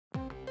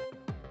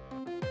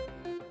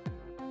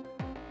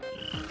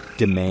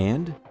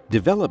Demand,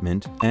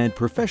 development, and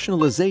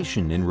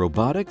professionalization in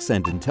robotics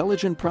and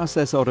intelligent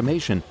process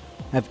automation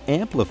have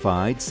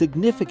amplified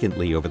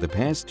significantly over the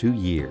past 2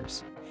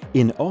 years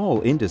in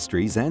all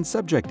industries and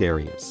subject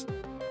areas.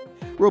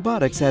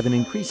 Robotics have an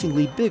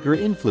increasingly bigger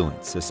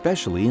influence,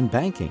 especially in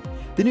banking.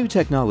 The new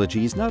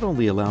technologies not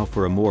only allow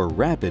for a more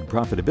rapid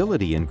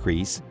profitability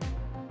increase,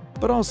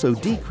 but also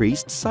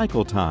decreased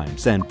cycle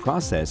times and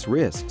process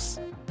risks.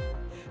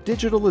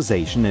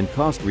 Digitalization and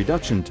cost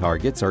reduction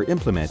targets are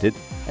implemented,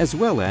 as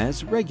well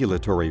as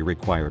regulatory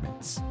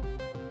requirements.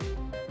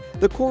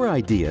 The core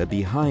idea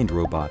behind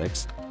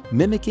robotics,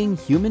 mimicking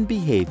human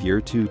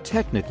behavior to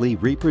technically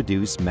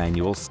reproduce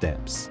manual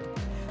steps.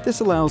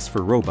 This allows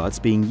for robots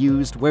being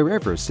used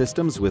wherever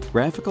systems with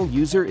graphical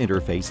user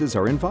interfaces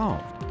are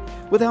involved,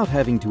 without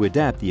having to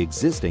adapt the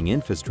existing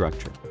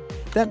infrastructure.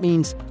 That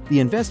means the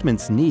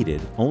investments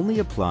needed only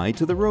apply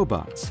to the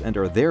robots and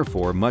are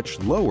therefore much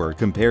lower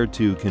compared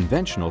to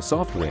conventional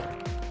software.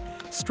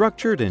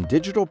 Structured and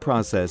digital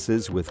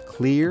processes with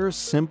clear,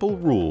 simple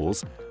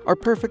rules are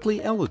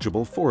perfectly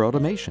eligible for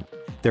automation.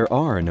 There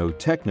are no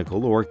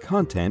technical or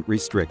content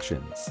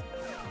restrictions.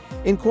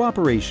 In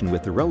cooperation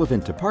with the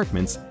relevant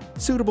departments,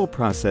 suitable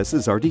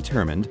processes are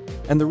determined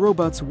and the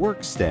robot's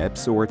work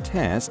steps or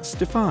tasks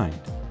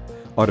defined.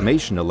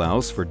 Automation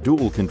allows for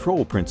dual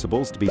control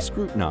principles to be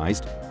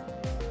scrutinized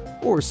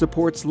or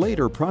supports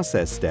later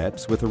process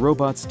steps with the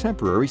robot's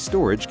temporary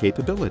storage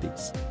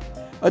capabilities.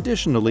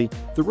 Additionally,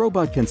 the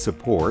robot can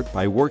support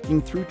by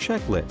working through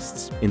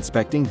checklists,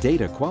 inspecting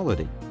data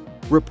quality,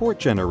 report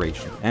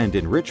generation, and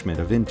enrichment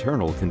of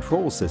internal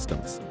control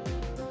systems.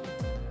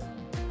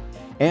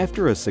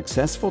 After a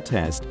successful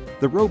test,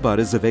 the robot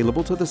is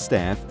available to the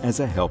staff as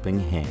a helping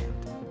hand.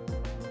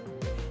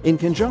 In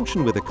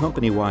conjunction with a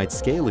company-wide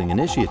scaling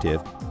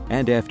initiative,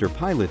 and after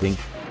piloting,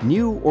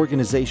 new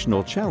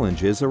organizational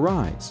challenges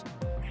arise.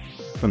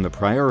 From the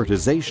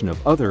prioritization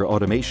of other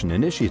automation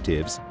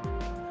initiatives,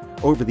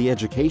 over the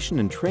education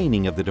and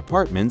training of the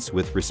departments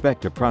with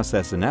respect to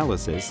process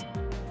analysis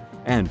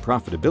and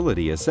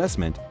profitability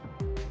assessment,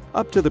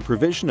 up to the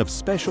provision of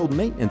special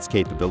maintenance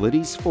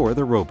capabilities for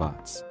the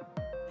robots.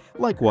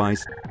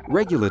 Likewise,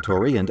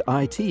 regulatory and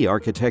IT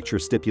architecture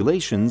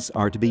stipulations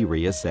are to be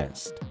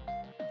reassessed.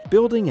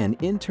 Building an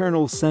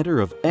internal center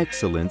of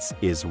excellence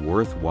is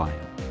worthwhile.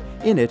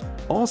 In it,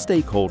 all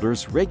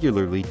stakeholders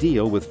regularly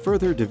deal with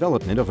further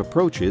development of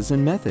approaches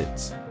and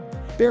methods.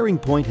 Bearing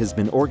Point has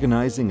been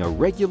organizing a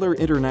regular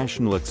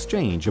international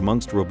exchange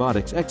amongst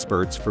robotics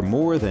experts for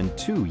more than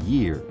 2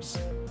 years.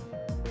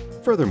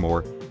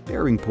 Furthermore,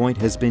 Bearing Point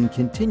has been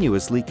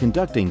continuously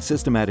conducting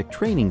systematic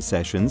training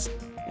sessions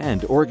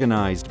and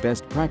organized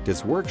best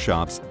practice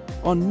workshops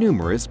on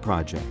numerous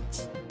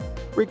projects.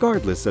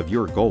 Regardless of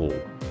your goal,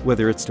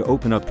 whether it's to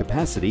open up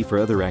capacity for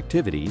other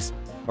activities,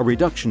 a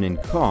reduction in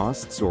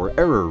costs or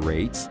error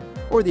rates,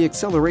 or the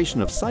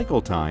acceleration of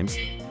cycle times,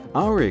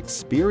 our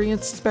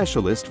experienced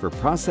specialists for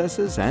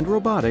processes and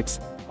robotics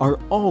are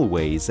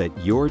always at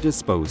your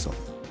disposal.